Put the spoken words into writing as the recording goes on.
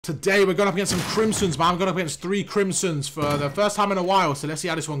Today we're going up against some Crimsons, man. I'm going up against 3 Crimsons for the first time in a while. So let's see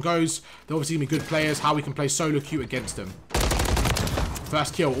how this one goes. They're obviously going to be good players. How we can play solo queue against them.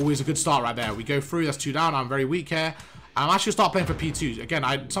 First kill, always a good start right there. We go through, that's 2 down. I'm very weak here. I'm actually start playing for P2. Again,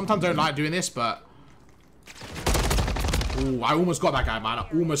 I sometimes don't like doing this, but... Ooh, I almost got that guy, man. I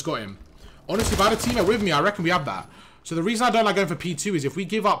almost got him. Honestly, if I had a teammate with me, I reckon we have that. So the reason I don't like going for P2 is if we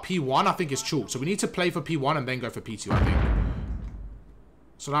give up P1, I think it's chalk. So we need to play for P1 and then go for P2, I think.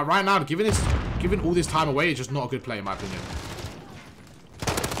 So now, right now, giving all this time away is just not a good play, in my opinion.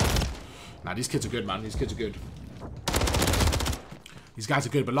 Nah, these kids are good, man. These kids are good. These guys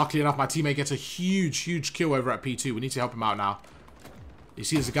are good, but luckily enough, my teammate gets a huge kill over at P2. We need to help him out now. You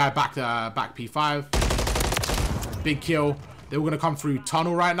see there's a guy back P5. Big kill. They were going to come through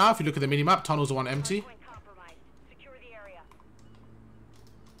tunnel right now. If you look at the minimap, tunnel's the one empty.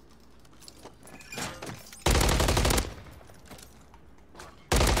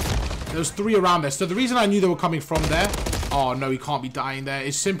 There's 3 around there. So the reason I knew they were coming from there... Oh, no, he can't be dying there.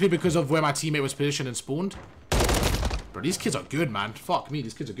 It's simply because of where my teammate was positioned and spawned. Bro, these kids are good, man. Fuck me,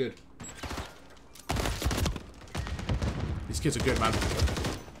 these kids are good. These kids are good, man.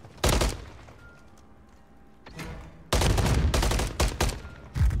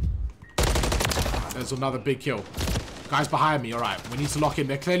 There's another big kill. Guys behind me, alright. We need to lock in.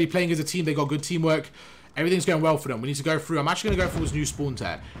 They're clearly playing as a team. They got good teamwork. Everything's going well for them. We need to go through. I'm actually going to go for his new spawn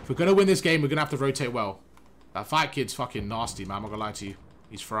here. If we're going to win this game, we're going to have to rotate well. That fight kid's fucking nasty, man. I'm not going to lie to you.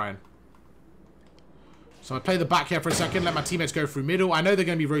 He's frying. So I play the back here for a second. Let my teammates go through middle. I know they're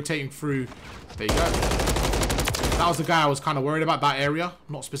going to be rotating through. There you go. That was the guy I was kind of worried about, that area.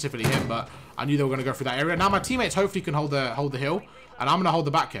 Not specifically him, but I knew they were going to go through that area. Now my teammates hopefully can hold the hill. And I'm going to hold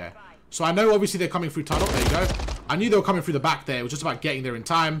the back here. So I know obviously they're coming through tunnel. There you go. I knew they were coming through the back there. It was just about getting there in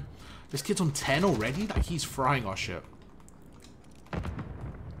time. This kid's on 10 already? Like, he's frying our shit.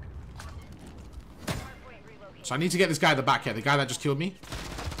 So I need to get this guy at the back here. The guy that just killed me.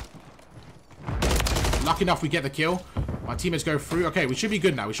 Lucky enough we get the kill. My teammates go through. Okay, we should be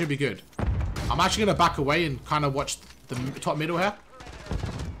good now. We should be good. I'm actually going to back away and kind of watch the top middle here.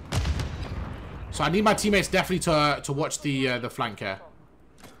 So I need my teammates definitely to watch the flank here.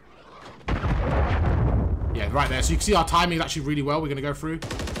 Yeah, right there. So you can see our timing is actually really well. We're going to go through.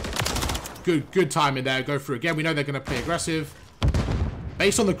 Good timing there. Go through again. We know they're going to play aggressive.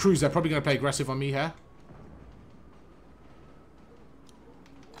 Based on the crews, they're probably going to play aggressive on me here.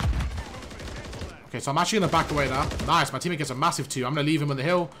 Okay, so I'm actually going to back away now. Nice. My teammate gets a massive 2. I'm going to leave him on the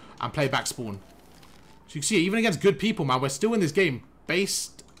hill and play back spawn. So you can see, even against good people, man, we're still in this game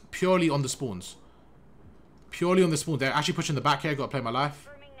based purely on the spawns. Purely on the spawns. They're actually pushing the back here. Got to play my life.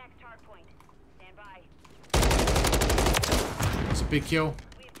 It's a big kill.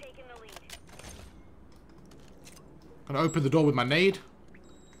 Gonna open the door with my nade.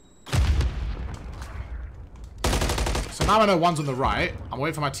 So now I know one's on the right. I'm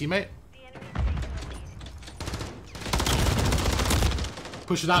waiting for my teammate.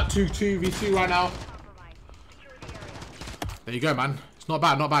 Pushes out 2v2 right now. There you go, man. It's not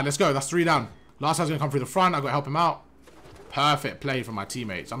bad, not bad. Let's go. That's 3 down. Last guy's gonna come through the front. I've got to help him out. Perfect play from my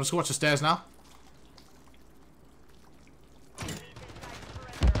teammates. I'm just gonna watch the stairs now.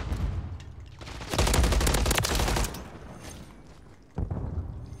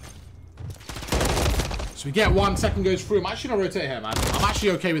 So we get 1, second goes through. I'm actually going to rotate here, man. I'm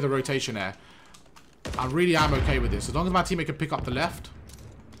actually okay with the rotation here. I really am okay with this. As long as my teammate can pick up the left.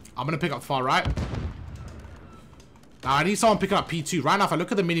 I'm going to pick up the far right. Now, I need someone picking up P2. Right now, if I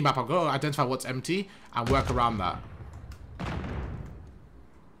look at the minimap, I've got to identify what's empty and work around that. So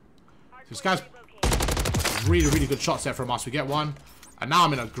this guy's really good shots there from us. We get 1. And now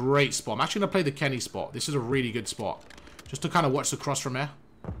I'm in a great spot. I'm actually going to play the Kenny spot. This is a really good spot. Just to kind of watch the cross from here.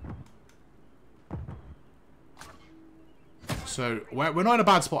 So we're not in a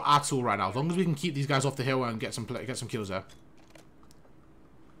bad spot at all right now. As long as we can keep these guys off the hill and get some kills there.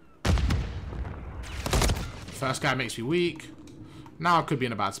 First guy makes me weak. Now I could be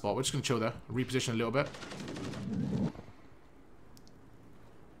in a bad spot. We're just gonna chill there, reposition a little bit.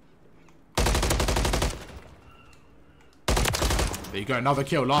 There you go, another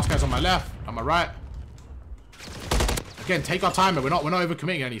kill. Last guy's on my left, on my right. Again, take our time, but we're not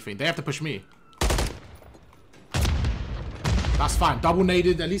overcommitting anything. They have to push me. That's fine. Double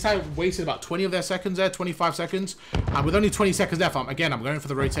naded. At least I wasted about 20 of their seconds there. 25 seconds. And with only 20 seconds left, I'm going for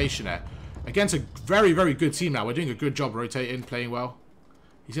the rotation there. Against a very good team now. We're doing a good job rotating, playing well.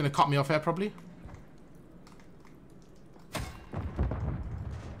 He's going to cut me off here, probably.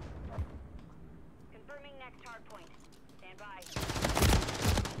 Confirming next hard point. Stand by.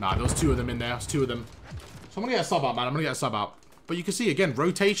 Nah, there was 2 of them in there. There's 2 of them. So I'm going to get a sub out, man. I'm going to get a sub out. But you can see, again,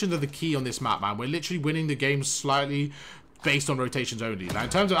 rotations are the key on this map, man. We're literally winning the game slightly based on rotations only. Now, in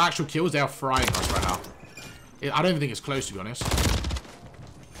terms of actual kills, they are frying us right now. I don't even think it's close, to be honest.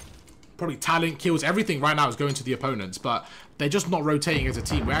 Probably talent, kills, everything right now is going to the opponents, but they're just not rotating as a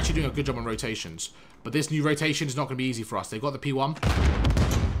team. We're actually doing a good job on rotations. But this new rotation is not going to be easy for us. They've got the P1.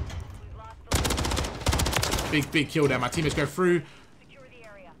 Big kill there. My teammates go through.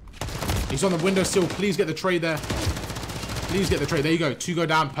 He's on the windowsill. Please get the trade there. Please get the trade. There you go. 2 go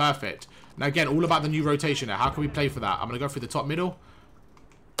down. Perfect. Now, again, all about the new rotation there. How can we play for that? I'm going to go through the top middle.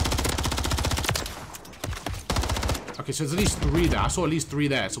 Okay, so there's at least 3 there. I saw at least 3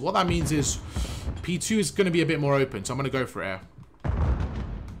 there. So what that means is P2 is going to be a bit more open. So I'm going to go for it here.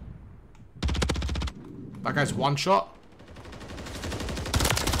 That guy's one shot.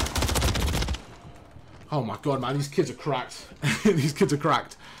 Oh my god, man. These kids are cracked. These kids are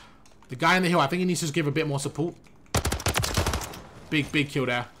cracked. The guy in the hill, I think he needs to just give a bit more support. Big kill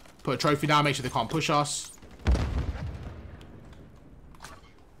there. Put a trophy down. Make sure they can't push us.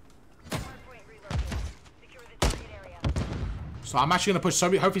 So I'm actually going to push.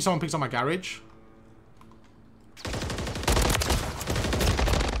 Hopefully someone picks up my garage.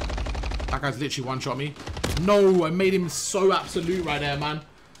 That guy's literally one-shot me. No, I made him so absolute right there, man.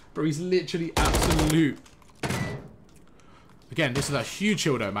 Bro, he's literally absolute. Again, this is a huge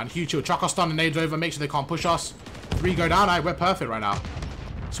hill though, man. Huge hill. Chuck our stun and nades over. Make sure they can't push us. 3 go down. Alright, we're perfect right now.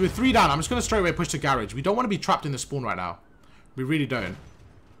 So with 3 down, I'm just going to straight away push to garage. We don't want to be trapped in the spawn right now. We really don't.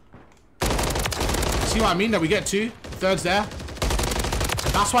 See what I mean? That we get 2. Third's there.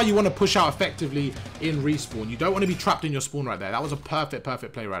 That's why you want to push out effectively in respawn. You don't want to be trapped in your spawn right there. That was a perfect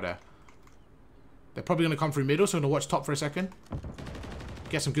play right there. They're probably going to come through middle, so I'm going to watch top for a second.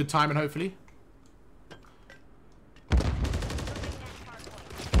 Get some good timing, hopefully. Okay,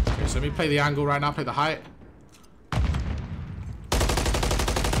 so let me play the angle right now. Play the height.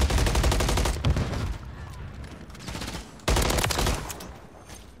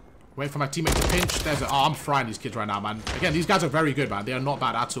 Wait for my teammate to pinch. There's a... Oh, I'm frying these kids right now, man. Again, these guys are very good, man. They are not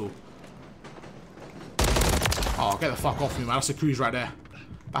bad at all. Oh, get the fuck off me, man. That's a cruise right there.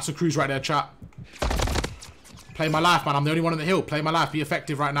 That's a cruise right there, chat. Play my life, man. I'm the only one on the hill. Play my life. Be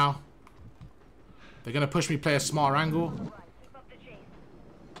effective right now. They're going to push me. Play a smarter angle.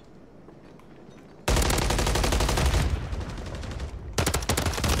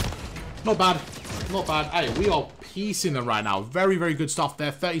 Not bad. Not bad. Hey, we are piecing them right now. Very good stuff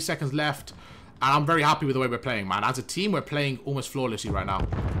there. 30 seconds left. And I'm very happy with the way we're playing, man. As a team, we're playing almost flawlessly right now.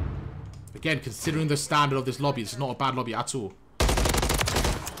 Again, considering the standard of this lobby, this is not a bad lobby at all.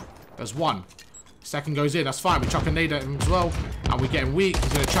 There's 1. Second goes in. That's fine. We chuck a nade at him as well. And we're getting weak.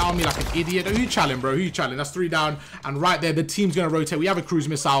 He's going to chow me like an idiot. Who you challenge, bro? Who you challenge? That's 3 down. And right there, the team's going to rotate. We have a cruise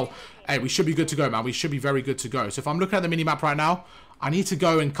missile. Hey, we should be good to go, man. We should be very good to go. So if I'm looking at the mini-map right now, I need to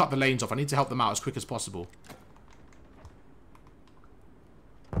go and cut the lanes off. I need to help them out as quick as possible.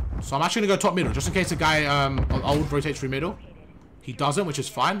 So I'm actually going to go top middle, just in case the guy old rotates through middle. He doesn't, which is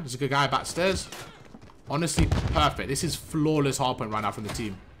fine. There's a good guy backstairs. Honestly, perfect. This is flawless hardpoint right now from the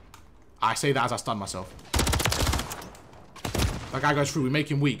team. I say that as I stun myself. That guy goes through. We make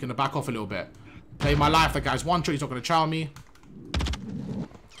him weak. Gonna back off a little bit. Play my life. That guy's one shot. He's not gonna chow me.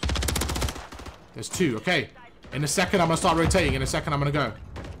 There's 2. Okay. In a second, I'm gonna start rotating. In a second, I'm gonna go.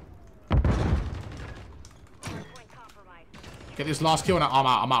 Get this last kill. And I'm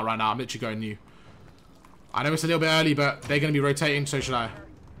out. I'm out right now. I'm literally going new. I know it's a little bit early, but they're gonna be rotating. So should I?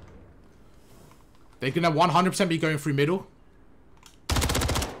 They're gonna 100% be going through middle.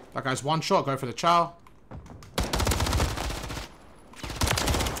 That guy's one shot. Go for the chow.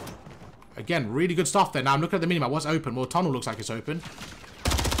 Again, really good stuff there. Now I'm looking at the minimap. What's open? Well, tunnel looks like it's open.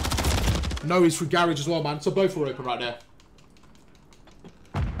 No, he's through garage as well, man. So both are open right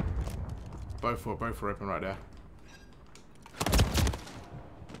there. Both are open right there.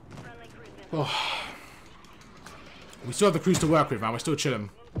 Oh. We still have the cruise to work with, man. We're still chilling.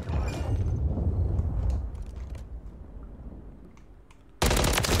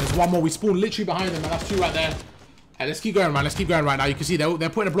 There's 1 more. We spawn literally behind them, man. That's 2 right there. Hey, let's keep going, man. Let's keep going right now. You can see they're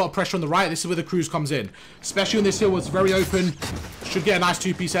putting a lot of pressure on the right. This is where the cruise comes in. Especially when this hill was very open. Should get a nice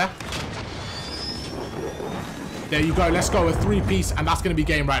 2-piece here. There you go. Let's go. A 3-piece. And that's going to be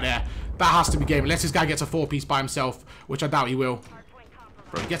game right there. That has to be game. Unless this guy gets a 4-piece by himself. Which I doubt he will.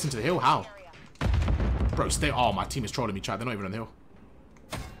 Bro, he gets into the hill. How? Bro, stay. Oh, my team is trolling me, chat. They're not even on the hill.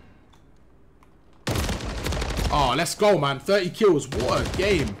 Oh, let's go, man. 30 kills. What a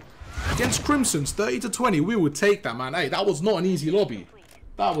game. Against Crimsons, 30-20. We would take that, man. Hey, that was not an easy lobby.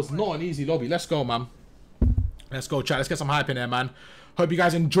 That was not an easy lobby. Let's go, man. Let's go, chat. Let's get some hype in there, man. Hope you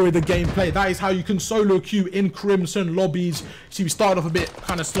guys enjoy the gameplay. That is how you can solo queue in Crimson lobbies. See, we started off a bit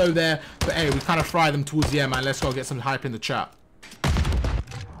kind of slow there, but hey, we kind of fry them towards the end, man. Let's go get some hype in the chat.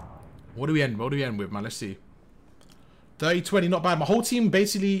 What do we end with, man? Let's see. 30-20, not bad. My whole team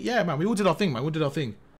basically, yeah, man, we all did our thing, man. We all did our thing.